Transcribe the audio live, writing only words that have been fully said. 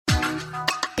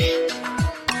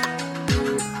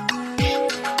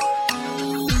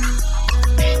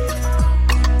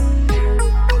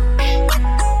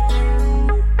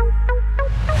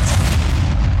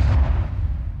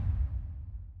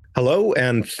Hello,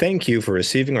 and thank you for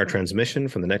receiving our transmission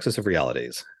from the Nexus of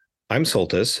Realities. I'm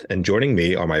Soltis, and joining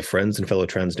me are my friends and fellow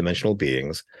transdimensional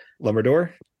beings,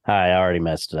 Lumberdor. Hi, I already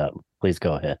messed it up. Please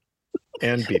go ahead.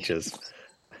 And Beaches.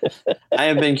 I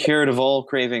have been cured of all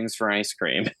cravings for ice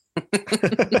cream.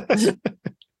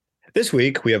 This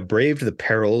week, we have braved the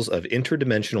perils of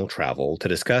interdimensional travel to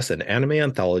discuss an anime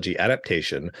anthology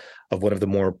adaptation of one of the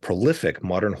more prolific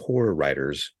modern horror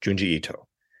writers, Junji Ito.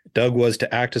 Doug was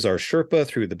to act as our Sherpa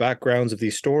through the backgrounds of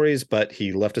these stories, but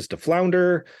he left us to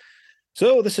flounder.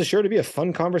 So this is sure to be a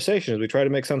fun conversation as we try to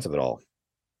make sense of it all.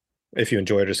 If you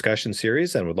enjoy our discussion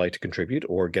series and would like to contribute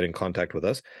or get in contact with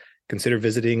us, consider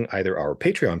visiting either our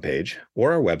Patreon page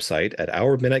or our website at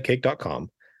ourmidnightcake.com,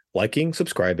 liking,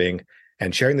 subscribing,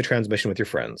 and sharing the transmission with your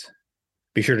friends.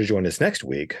 Be sure to join us next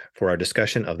week for our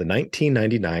discussion of the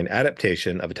 1999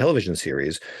 adaptation of a television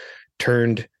series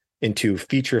turned into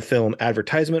feature film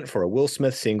advertisement for a Will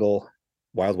Smith single,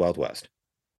 Wild Wild West.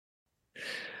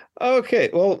 Okay,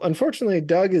 well, unfortunately,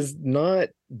 Doug is not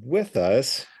with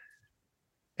us,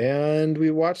 and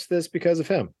we watched this because of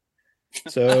him.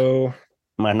 So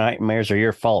my nightmares are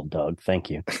your fault, Doug. Thank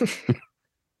you.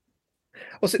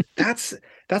 Well, so that's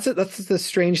the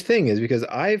strange thing is because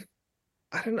I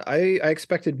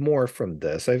expected more from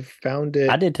this. I found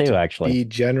it I did too, actually. Be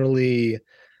generally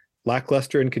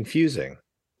lackluster and confusing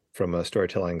from a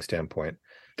storytelling standpoint.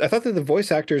 I thought that the voice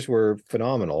actors were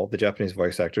phenomenal, the Japanese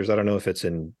voice actors. I don't know if there's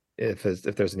an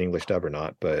English dub or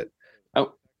not, but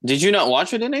did you not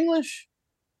watch it in English?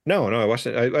 No, I watched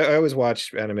it. I always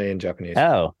watch anime in Japanese.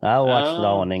 Oh, I watched it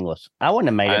all in English. I wouldn't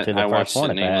have made it to the first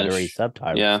one if I had to read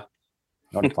subtitles. Yeah.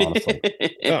 Honestly.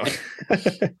 Oh.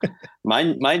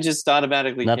 Mine just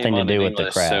automatically nothing came to on do in with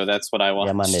English, the craft. so that's what I watched.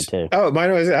 Yeah, mine did too. Oh, mine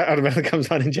always automatically comes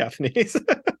on in Japanese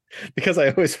because I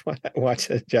always watch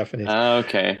it Japanese.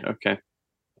 Okay.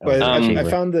 But I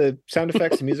found the sound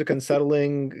effects and music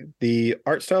unsettling. The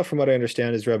art style, from what I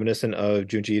understand, is reminiscent of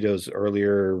Junji Ito's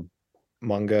earlier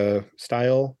manga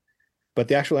style. But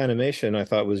the actual animation, I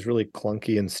thought, was really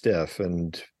clunky and stiff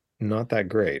and not that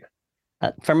great.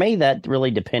 For me, that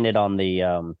really depended on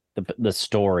the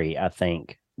story, I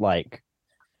think. Like,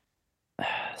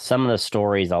 some of the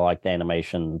stories, I like the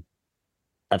animation.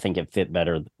 I think it fit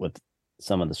better with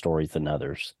some of the stories than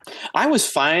others. I was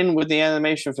fine with the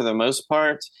animation for the most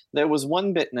part. There was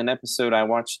one bit in an episode I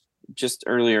watched just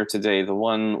earlier today, the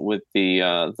one with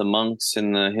the monks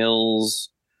in the hills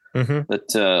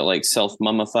that like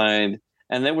self-mummified.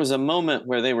 And there was a moment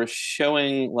where they were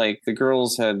showing, like, the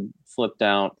girls had flipped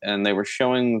out and they were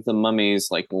showing the mummies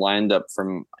like lined up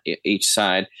from each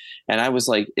side. And I was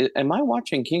like, am I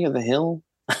watching King of the Hill?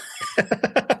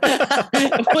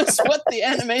 It was what the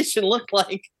animation looked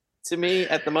like to me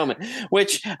at the moment,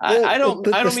 which I don't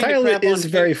mean to crap on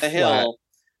King of the Hill,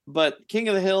 but King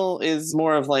of the Hill is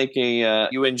more of like a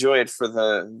you enjoy it for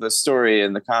the story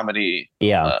and the comedy,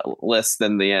 less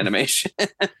than the animation.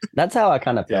 That's how I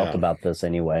kind of felt about this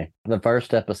anyway. The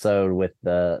first episode with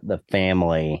the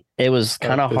family, it was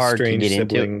kind of hard to get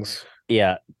into.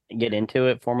 Yeah, get into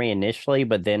it for me initially,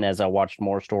 but then as I watched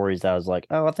more stories, I was like,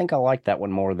 oh, I think I like that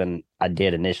one more than I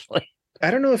did initially. I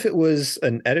don't know if it was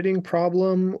an editing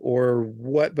problem or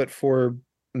what, but for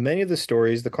many of the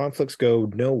stories, the conflicts go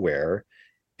nowhere,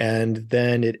 and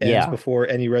then it ends before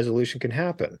any resolution can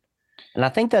happen. And I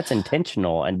think that's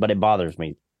intentional, but it bothers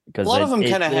me because a lot of them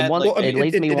kind of had. It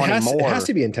leaves me wanting more. It has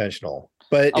to be intentional,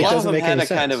 but it doesn't make any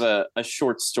sense. A lot of them had a kind of a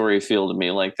short story feel to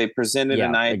me. Like they presented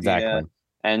an idea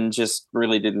and just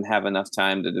really didn't have enough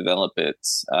time to develop it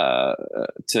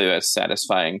to a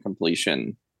satisfying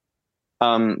completion.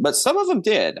 But some of them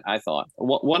did, I thought.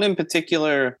 One in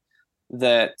particular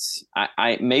that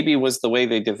I maybe was the way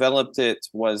they developed it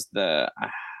was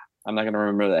I'm not going to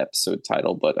remember the episode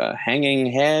title, but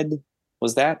Hanging Head,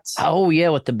 was that? Oh, yeah,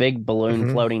 with the big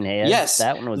balloon floating head. Yes.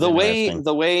 That one was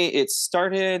the way it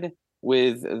started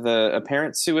with the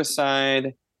apparent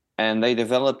suicide, and they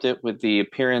developed it with the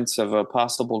appearance of a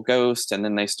possible ghost, and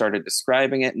then they started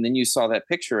describing it, and then you saw that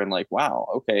picture and like, wow,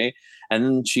 okay. And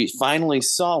then she finally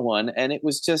saw one, and it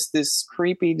was just this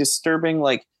creepy, disturbing,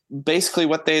 like basically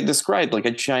what they had described, like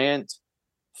a giant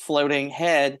floating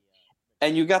head.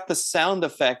 And you got the sound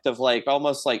effect of like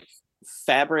almost like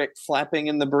fabric flapping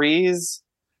in the breeze,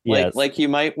 like you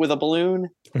might with a balloon.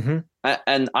 Mm-hmm.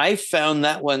 And I found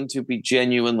that one to be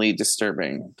genuinely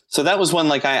disturbing. So that was one,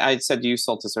 like I said to you,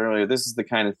 Saltis, earlier, this is the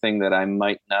kind of thing that I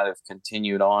might not have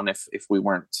continued on if we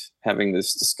weren't having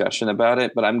this discussion about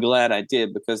it. But I'm glad I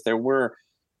did, because there were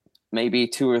maybe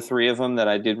 2 or 3 of them that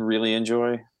I did really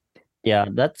enjoy. Yeah,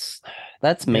 that's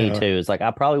me too. It's like I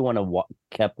probably want to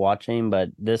kept watching, but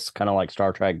this kind of like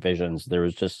Star Trek Visions, there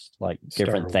was just like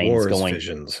different Star things Wars going.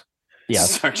 Visions. Yeah,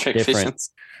 Star Trek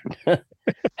Visions.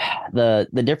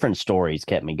 the different stories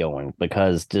kept me going,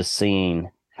 because just seeing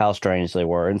how strange they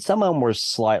were, and some of them were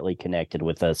slightly connected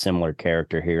with a similar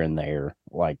character here and there,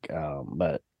 like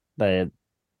but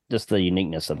just the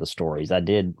uniqueness of the stories, I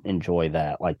did enjoy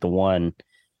that. Like the one,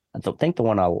 I think the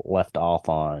one I left off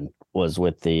on was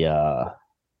with the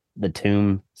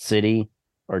Tomb City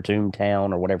or Tomb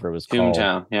Town or whatever it was called.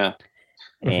 Town, yeah.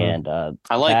 And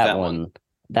I like that one.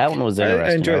 That one was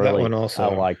interesting. I enjoyed that one also.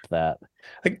 I liked that.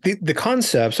 Like the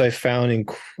concepts I found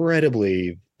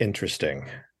incredibly interesting.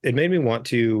 It made me want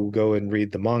to go and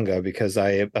read the manga, because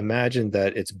I imagined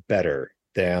that it's better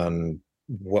than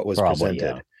what was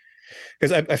presented.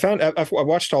 Because I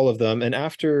watched all of them, and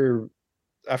after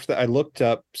that, I looked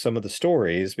up some of the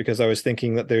stories, because I was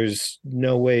thinking that there's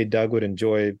no way Doug would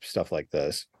enjoy stuff like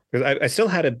this. Because I still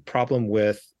had a problem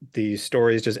with the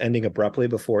stories just ending abruptly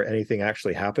before anything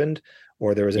actually happened,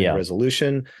 or there was any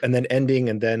resolution, and then ending,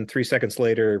 and then 3 seconds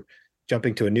later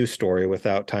jumping to a new story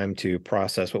without time to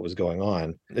process what was going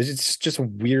on. It's just a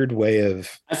weird way of.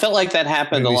 I felt like that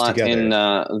happened a lot in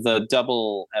the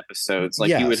double episodes.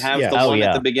 Like you would have the one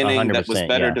at the beginning that was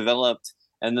better developed,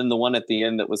 and then the one at the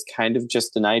end that was kind of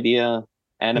just an idea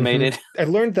animated. I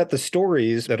learned that the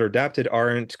stories that are adapted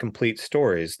aren't complete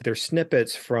stories. They're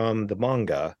snippets from the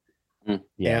manga.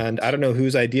 And I don't know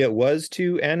whose idea it was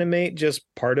to animate just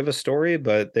part of a story,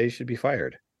 but they should be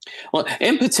fired. Well,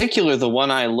 in particular, the one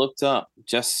I looked up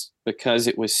just because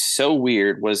it was so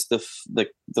weird was the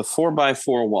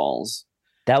 4x4 walls.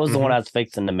 That was the one I was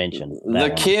fixing to mention.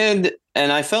 The kid,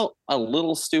 and I felt a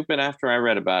little stupid after I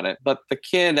read about it, but the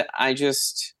kid,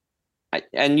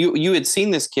 and you had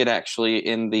seen this kid actually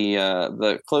in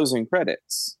the closing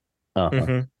credits.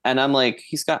 And I'm like,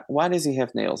 why does he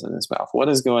have nails in his mouth? What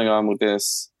is going on with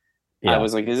this? I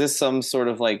was like, is this some sort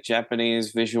of like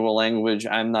Japanese visual language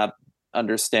I'm not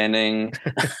understanding?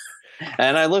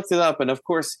 And I looked it up, and of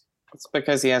course it's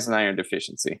because he has an iron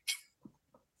deficiency.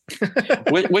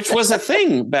 which was a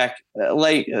thing back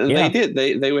they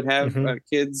would have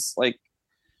kids like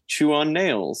chew on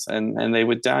nails, and they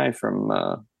would die from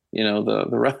the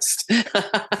rust.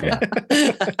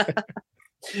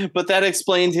 But that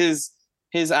explained his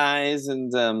eyes,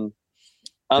 and the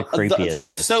creepiest.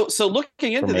 So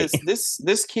looking into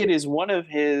this kid is one of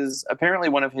his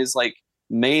like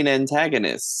main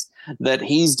antagonists that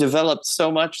he's developed so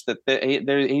much that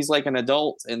he's like an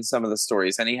adult in some of the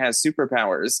stories, and he has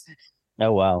superpowers.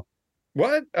 Oh wow!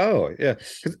 What? Oh yeah.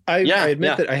 I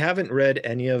admit that I haven't read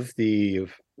any of the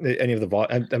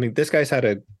I mean, this guy's had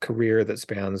a career that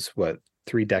spans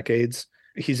 3 decades.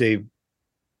 He's a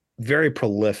very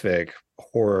prolific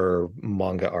horror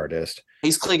manga artist.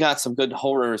 He's clearly got some good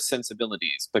horror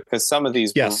sensibilities, because some of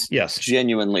these were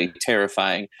genuinely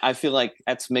terrifying. I feel like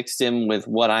that's mixed in with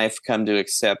what I've come to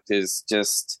accept is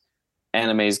just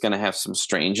anime is going to have some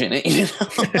strange in it.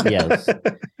 Yes.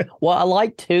 Well, I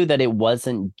like too that it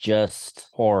wasn't just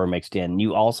horror mixed in.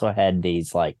 You also had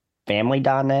these like family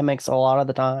dynamics a lot of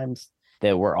the times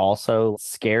that were also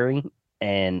scary.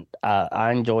 And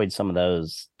I enjoyed some of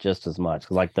those just as much.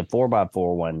 Like the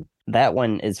 4x4 one, that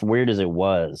one, as weird as it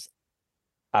was,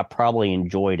 I probably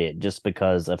enjoyed it just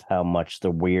because of how much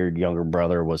the weird younger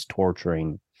brother was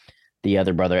torturing the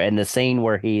other brother. And the scene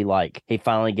where he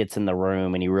finally gets in the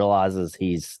room and he realizes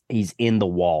he's in the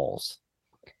walls,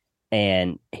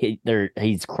 and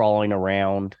he's crawling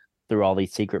around through all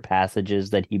these secret passages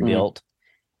that he built,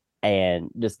 and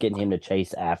just getting him to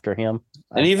chase after him.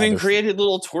 And even created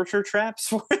little torture traps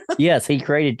for him. Yes, he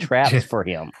created traps for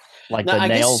him. Like the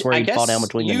nails where he'd fall down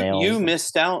between the nails. You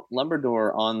missed out,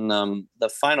 Lumberdor, on the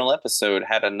final episode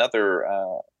had another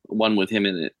one with him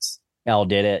in it. Oh,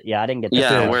 did it? Yeah, I didn't get that.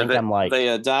 Yeah, where they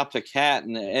adopt a cat,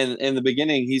 and in the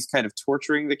beginning he's kind of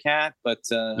torturing the cat, but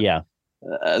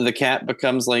the cat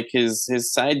becomes like his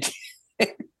sidekick.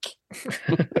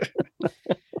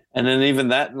 And then even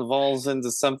that evolves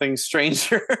into something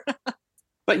stranger.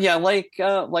 But yeah, like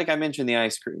I mentioned, the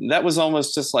ice cream, that was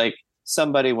almost just like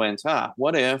somebody went,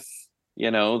 what if,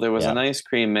 there was an ice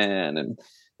cream man,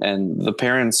 and the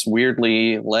parents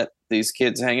weirdly let these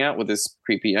kids hang out with this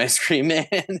creepy ice cream man.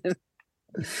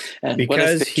 And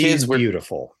because the kids were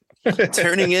beautiful,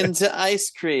 turning into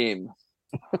ice cream.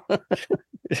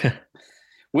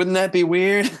 Wouldn't that be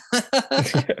weird?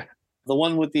 The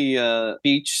one with the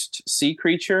beached sea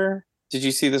creature. Did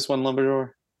you see this one,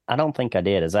 Lumberdor? I don't think I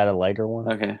did. Is that a later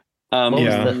one? Okay.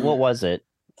 What was it?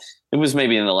 It was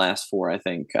maybe in the last 4, I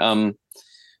think.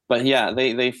 But yeah,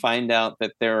 they find out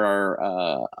that there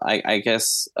are, I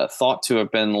guess, thought to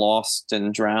have been lost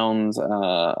and drowned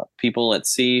people at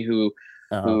sea who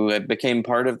had became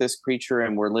part of this creature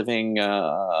and were living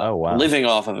living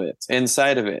off of it,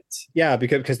 inside of it. Yeah,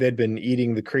 because they'd been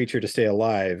eating the creature to stay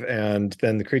alive, and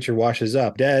then the creature washes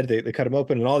up dead. They cut him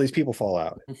open, and all these people fall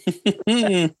out.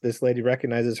 This lady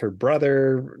recognizes her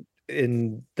brother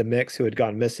in the mix who had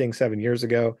gone missing 7 years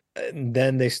ago. And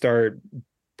then they start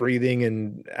breathing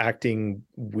and acting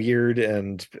weird,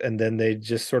 and then they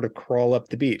just sort of crawl up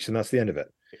the beach, and that's the end of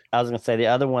it. I was going to say the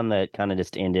other one that kind of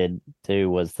just ended too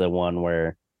was the one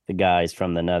where the guys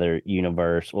from another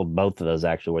universe. Well, both of those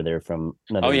actually were there from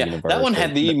another universe. That one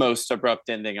had the most abrupt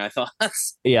ending, I thought.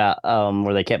 Yeah,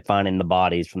 where they kept finding the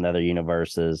bodies from the other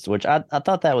universes, which I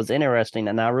thought that was interesting,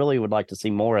 and I really would like to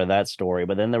see more of that story.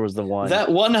 But then there was the one that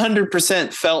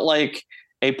 100% felt like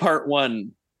a part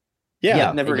 1.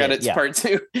 Yeah, never got its part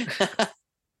 2.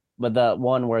 But the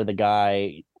one where the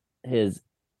guy, his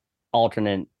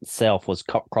alternate self was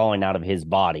crawling out of his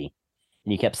body,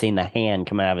 and you kept seeing the hand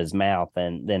come out of his mouth,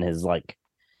 and then his like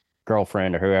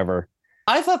girlfriend or whoever.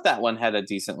 I thought that one had a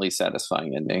decently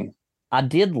satisfying ending. I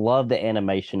did love the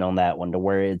animation on that one, to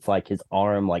where it's like his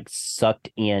arm like sucked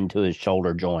into his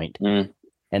shoulder joint,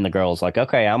 and the girl's like,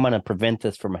 "Okay, I'm going to prevent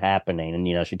this from happening,"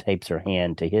 and she tapes her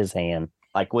hand to his hand.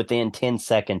 Like within 10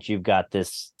 seconds, you've got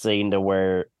this scene to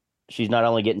where she's not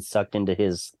only getting sucked into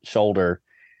his shoulder,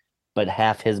 but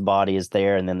half his body is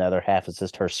there, and then the other half is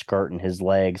just her skirt and his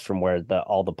legs from where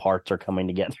all the parts are coming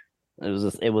together.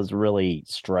 It was really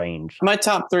strange. My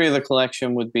top 3 of the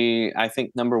collection would be, I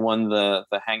think, number 1, the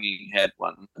hanging head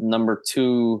one. Number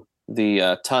 2,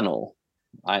 the tunnel.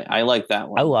 I like that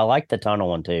one. Oh, I like the tunnel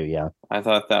one too. Yeah, I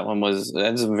thought that one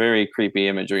had some very creepy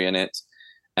imagery in it.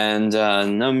 And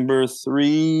number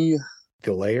 3,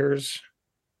 the layers.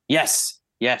 Yes.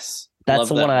 That's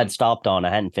the one I had stopped on. I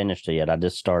hadn't finished it yet. I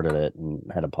just started it and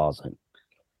had to pause it.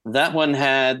 That one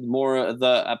had more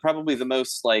probably the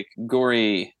most like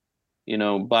gory,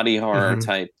 body horror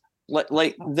type.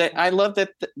 I love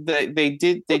that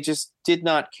they just did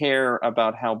not care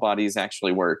about how bodies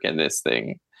actually work in this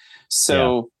thing.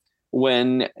 So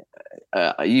when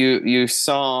you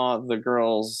saw the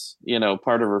girl's,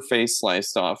 part of her face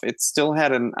sliced off, it still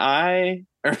had an eye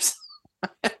or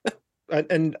something.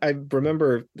 And I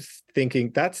remember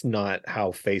thinking that's not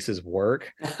how faces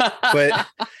work, but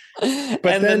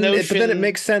then it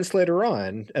makes sense later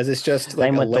on, as it's just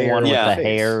like a layer. The one with the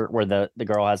hair, where the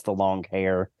girl has the long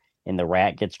hair and the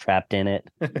rat gets trapped in it.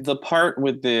 The part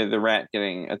with the rat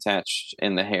getting attached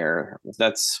in the hair,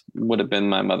 that's would have been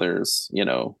my mother's,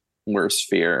 worst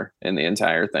fear in the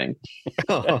entire thing.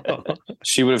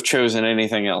 She would have chosen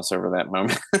anything else over that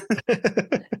moment.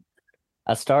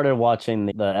 I started watching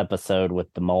the episode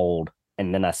with the mold,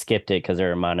 and then I skipped it because it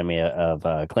reminded me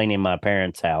of cleaning my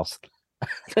parents' house.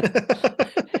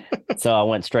 So I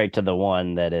went straight to the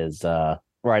one that is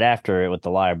right after it with the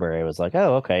library. It was like,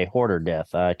 oh, okay, hoarder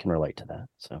death. I can relate to that.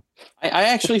 So I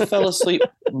actually fell asleep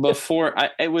before.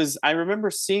 I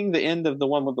remember seeing the end of the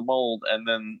one with the mold and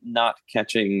then not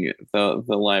catching the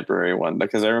library one,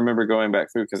 because I remember going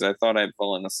back through because I thought I'd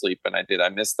fallen asleep, and I did. I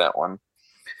missed that one.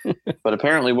 But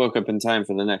apparently woke up in time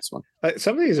for the next one.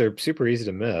 Some of these are super easy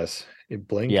to miss. You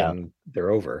blink and they're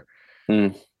over.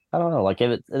 I don't know. Like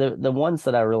the ones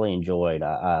that I really enjoyed,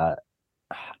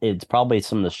 it's probably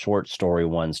some of the short story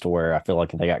ones, to where I feel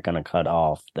like they got kind of cut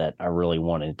off, that I really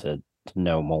wanted to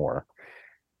know more.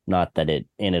 Not that it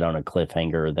ended on a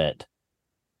cliffhanger that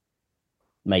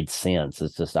made sense.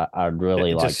 It's just I'd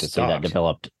really like to see that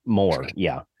developed more.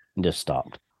 Yeah, just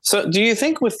stopped. So do you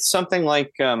think with something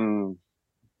like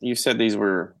you said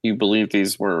you believe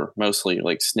these were mostly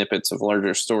like snippets of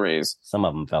larger stories. Some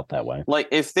of them felt that way. Like,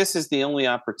 if this is the only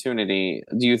opportunity,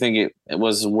 do you think it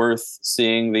was worth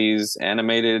seeing these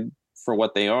animated for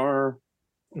what they are?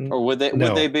 Or would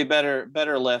they be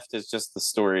better left as just the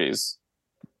stories?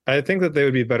 I think that they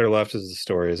would be better left as the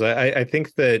stories. I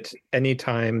think that any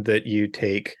time that you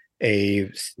take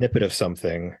a snippet of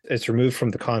something, it's removed from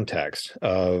the context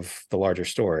of the larger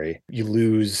story, you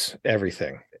lose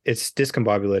everything. It's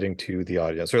discombobulating to the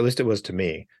audience, or at least it was to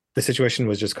me. The situation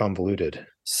was just convoluted.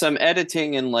 Some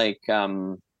editing and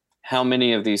how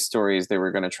many of these stories they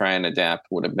were going to try and adapt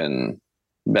would have been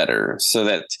better, so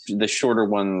that the shorter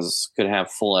ones could have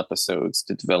full episodes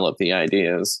to develop the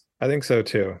ideas. I think so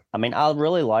too. I mean, I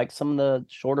really like some of the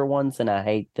shorter ones, and I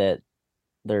hate that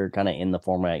they're kind of in the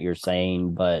format you're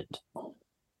saying, but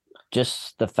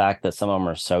just the fact that some of them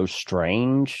are so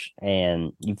strange,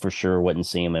 and you for sure wouldn't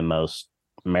see them in most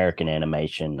American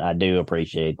animation. I do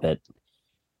appreciate that,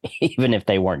 even if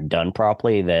they weren't done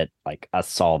properly, that like I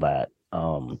saw that,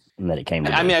 and that it came.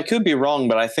 I mean, I could be wrong,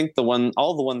 but I think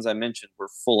all the ones I mentioned were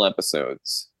full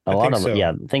episodes. A lot of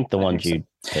yeah, I think the ones you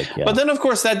picked, yeah. But then, of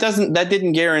course, that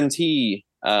didn't guarantee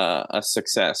a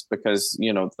success, because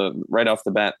right off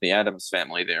the bat, the Addams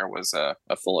Family there was a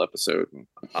full episode.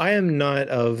 I am not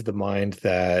of the mind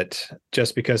that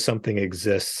just because something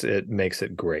exists, it makes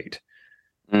it great.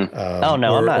 I'm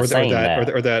not saying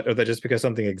that. Or that just because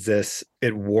something exists,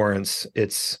 it warrants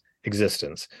its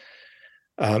existence.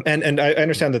 And I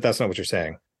understand that that's not what you're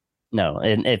saying. No,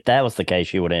 and if that was the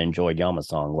case, you would have enjoyed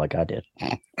Yama-song like I did.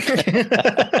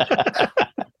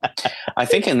 I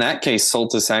think in that case,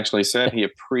 Soltis actually said he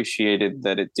appreciated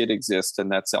that it did exist,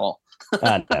 and that's all.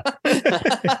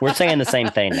 We're saying the same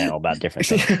thing now about different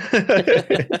things.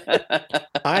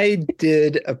 I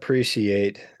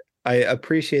appreciated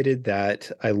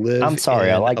that I live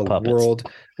I like a puppets.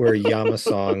 world where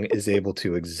Yama-song is able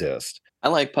to exist. I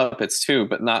like puppets too,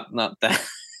 but not that.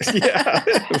 Yeah.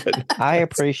 I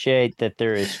appreciate that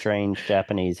there is strange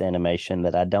Japanese animation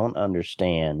that I don't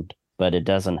understand, but it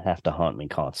doesn't have to haunt me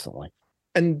constantly.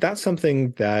 And that's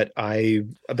something that I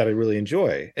really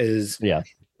enjoy is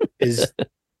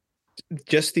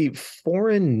just the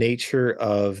foreign nature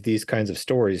of these kinds of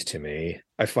stories to me.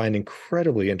 I find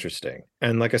incredibly interesting.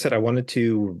 And like I said, I wanted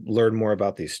to learn more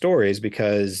about these stories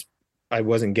because I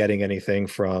wasn't getting anything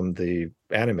from the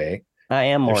anime. I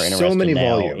am more interested so many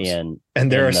volumes, and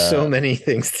there are so many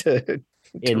things to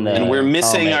and we're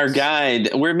missing our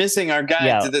guide. We're missing our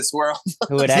guide to this world.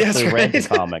 Who would actually read the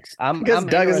comics? I'm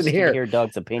Doug isn't here to hear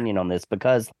Doug's opinion on this,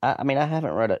 because I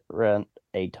haven't read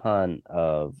a ton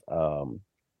of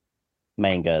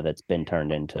manga that's been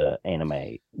turned into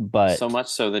anime, but so much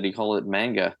so that he called it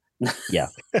manga. Yeah,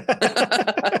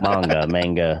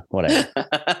 manga, whatever.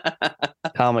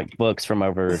 Comic books from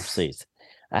overseas.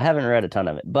 I haven't read a ton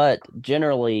of it, but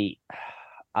generally,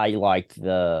 I like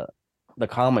the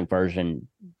comic version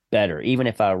better. Even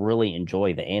if I really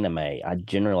enjoy the anime, I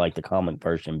generally like the comic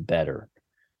version better,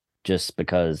 just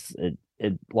because it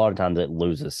a lot of times it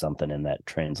loses something in that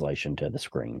translation to the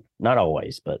screen. Not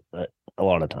always, but a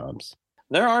lot of times.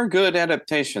 There are good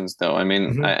adaptations, though. I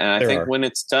mean, I think when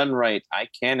it's done right, I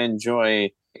can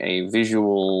enjoy a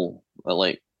visual,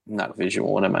 not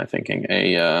visual. What am I thinking?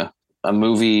 A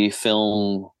movie,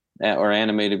 film, or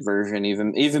animated version,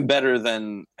 even better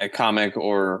than a comic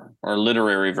or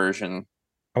literary version.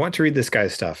 I want to read this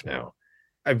guy's stuff now.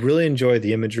 I really enjoy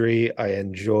the imagery. I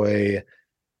enjoy,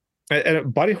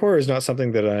 and body horror is not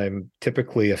something that I'm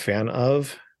typically a fan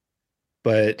of,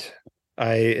 but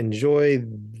I enjoy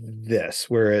this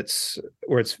where it's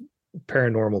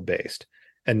paranormal based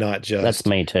and not just. That's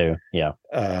me too. Yeah.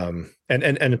 And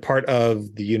part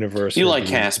of the universe. You like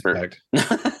Casper.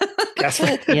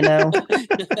 Casper.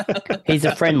 He's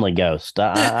a friendly ghost.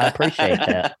 I appreciate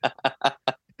that.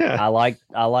 Yeah. I like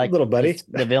little buddy.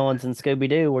 The villains in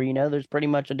Scooby-Doo, where there's pretty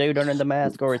much a dude under the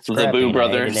mask, or it's the Boo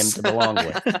Brothers, him to belong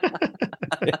with.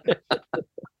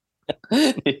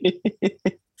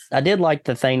 I did like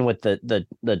the thing with the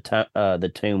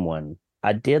tomb one.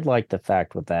 I did like the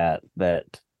fact with that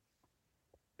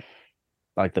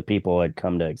like the people had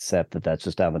come to accept that that's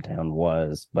just how the town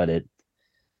was, but it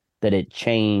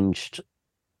changed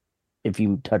if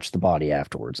you touch the body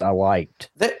afterwards. I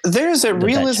liked. There's a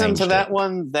realism to that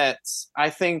one that I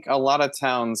think a lot of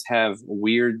towns have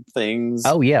weird things.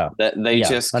 Oh yeah, that they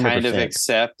just 100%. Kind of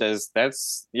accept as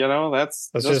that's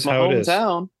just my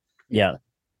hometown. Yeah.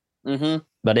 Mm-hmm.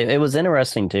 But it was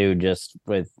interesting too, just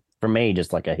for me,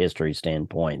 just like a history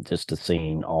standpoint, just to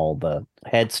seeing all the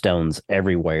headstones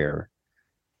everywhere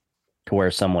to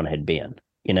where someone had been.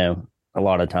 A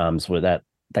lot of times with that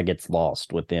gets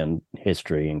lost within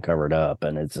history and covered up,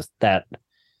 and it's just that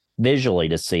visually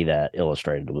to see that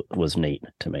illustrated was neat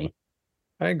to me.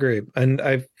 I agree, and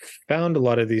I've found a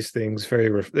lot of these things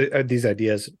these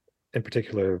ideas in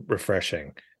particular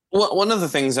refreshing. Well, one of the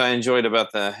things I enjoyed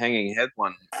about the Hanging Head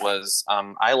one was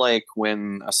I like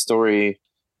when a story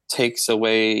takes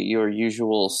away your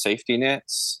usual safety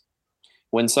nets.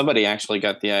 When somebody actually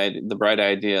got the bright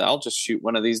idea, I'll just shoot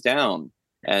one of these down,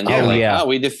 and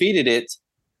we defeated it.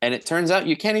 And it turns out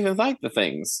you can't even fight the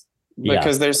things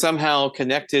because they're somehow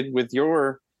connected with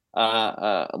your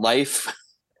life.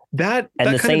 And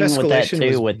the same with that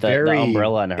too, with the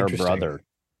umbrella and her brother.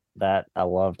 That I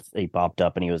loved. He popped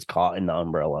up and he was caught in the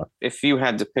umbrella. If you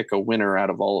had to pick a winner out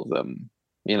of all of them,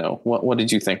 what did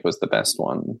you think was the best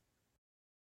one?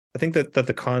 I think that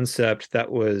the concept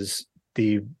that was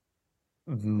the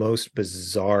most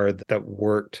bizarre that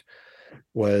worked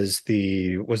was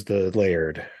the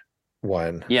Laird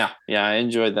one. Yeah, I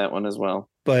enjoyed that one as well.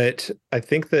 But I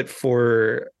think that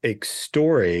for a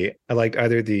story, I liked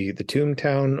either the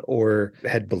Toontown or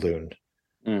Head Balloon.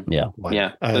 Yeah.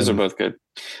 Those are both good.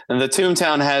 And the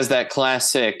Toontown has that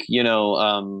classic,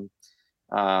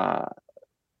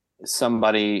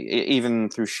 somebody, even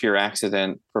through sheer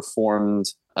accident, performed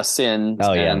a sin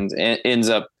and ends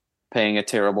up paying a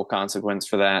terrible consequence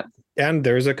for that. And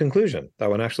there's a conclusion. That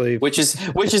one actually, which is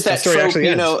that trope.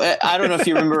 I don't know if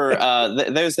you remember.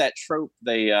 There's that trope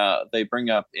they bring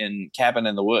up in Cabin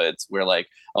in the Woods, where like,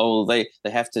 oh, they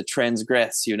have to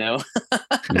transgress, mm-hmm.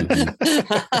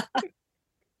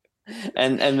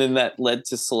 and then that led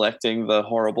to selecting the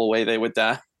horrible way they would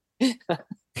die.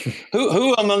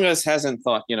 Who among us hasn't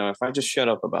thought, if I just shut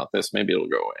up about this, maybe it'll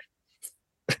go away.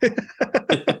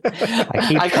 I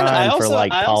keep trying for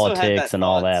politics and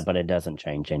all that, but it doesn't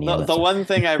change any of it. The one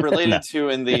thing I related to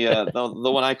in the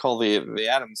one I call the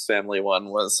Addams Family one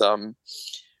was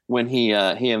when he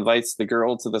invites the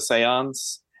girl to the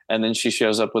seance and then she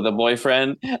shows up with a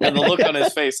boyfriend, and the look on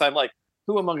his face, I'm like,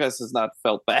 who among us has not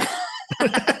felt that?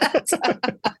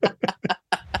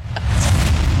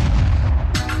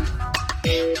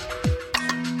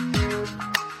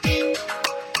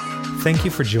 Thank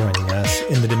you for joining us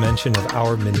in the dimension of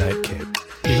Our Midnight Cape.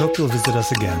 We hope you'll visit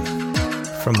us again.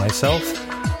 From myself,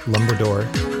 Lumbrador,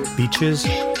 Beaches,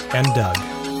 and Doug,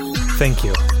 thank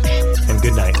you, and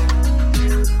good night.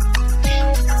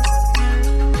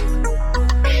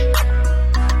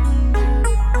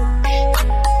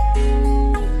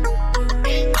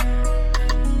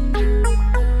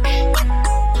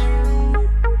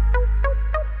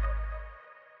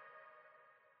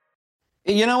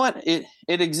 You know what? It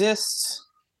exists.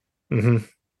 Mm-hmm.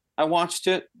 I watched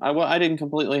it. I didn't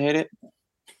completely hate it.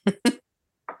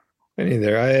 Me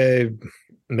neither.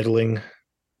 Middling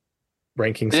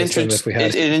ranking system. If we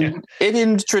had it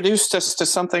introduced us to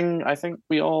something I think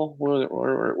we all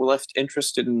were left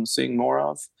interested in seeing more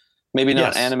of. Maybe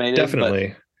not animated, definitely.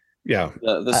 But yeah.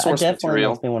 The source definitely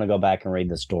material makes me want to go back and read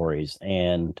the stories,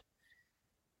 and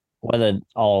whether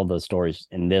all the stories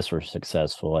in this were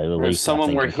successful, at least if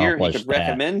someone were here, he could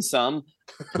recommend some.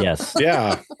 Yes.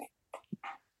 Yeah.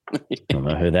 I don't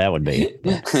know who that would be.